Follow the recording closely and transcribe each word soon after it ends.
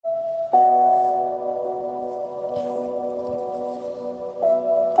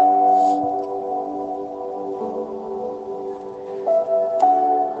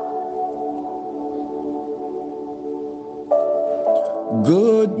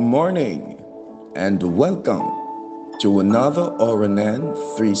morning and welcome to another RNN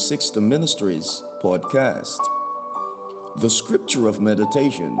 360 Ministries podcast. The scripture of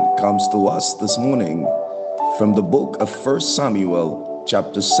meditation comes to us this morning from the book of 1 Samuel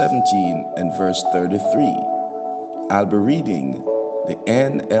chapter 17 and verse 33. I'll be reading the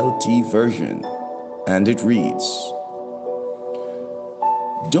NLT version, and it reads,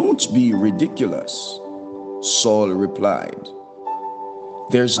 "Don't be ridiculous," Saul replied.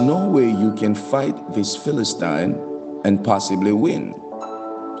 "There's no way you can fight this Philistine and possibly win.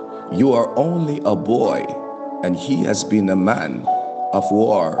 You are only a boy, and he has been a man of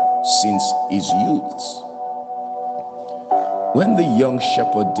war since his youth." When the young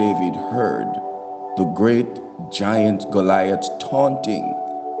shepherd David heard the great giant Goliath taunting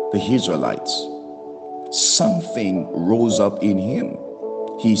the Israelites, something rose up in him.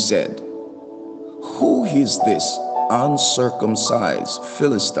 He said, "Who is this uncircumcised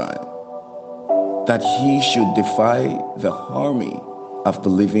Philistine that he should defy the army of the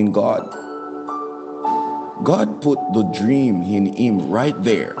living God?" God put the dream in him right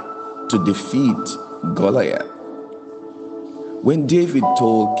there to defeat Goliath. When David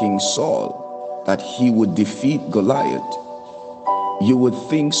told King Saul that he would defeat Goliath, you would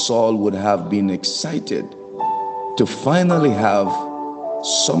think Saul would have been excited to finally have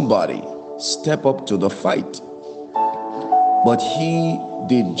somebody step up to the fight. But he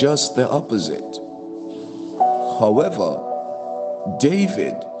did just the opposite. However,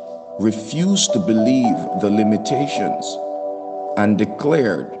 David refused to believe the limitations and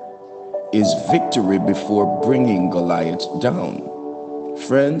declared his victory before bringing Goliath down.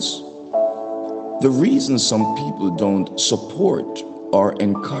 Friends, the reason some people don't support or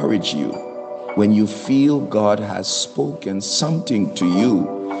encourage you when you feel God has spoken something to you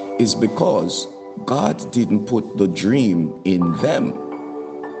is because God didn't put the dream in them.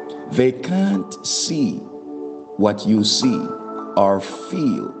 They can't see what you see or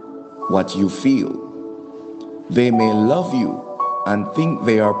feel what you feel. They may love you and think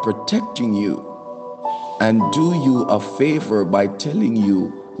they are protecting you and do you a favor by telling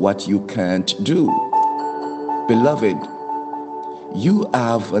you what you can't do. Beloved, you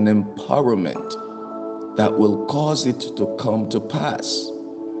have an empowerment that will cause it to come to pass.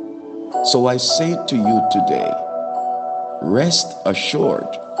 So I say to you today, rest assured,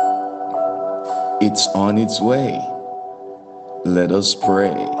 it's on its way. Let us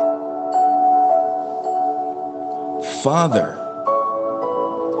pray. Father,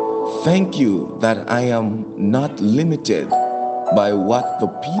 thank you that I am not limited by what the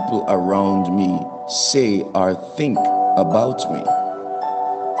people around me say or think about me.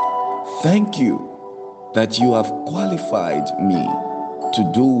 Thank you that you have qualified me to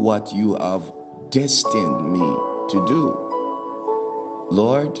do what you have destined me to do.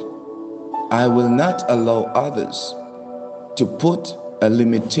 Lord, I will not allow others to put a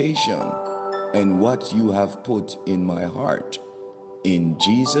limitation in what you have put in my heart. In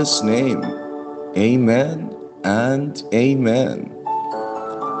Jesus' name, amen and amen.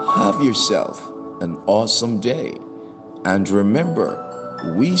 Have yourself an awesome day, and remember,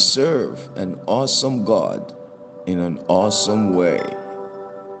 we serve an awesome God in an awesome way.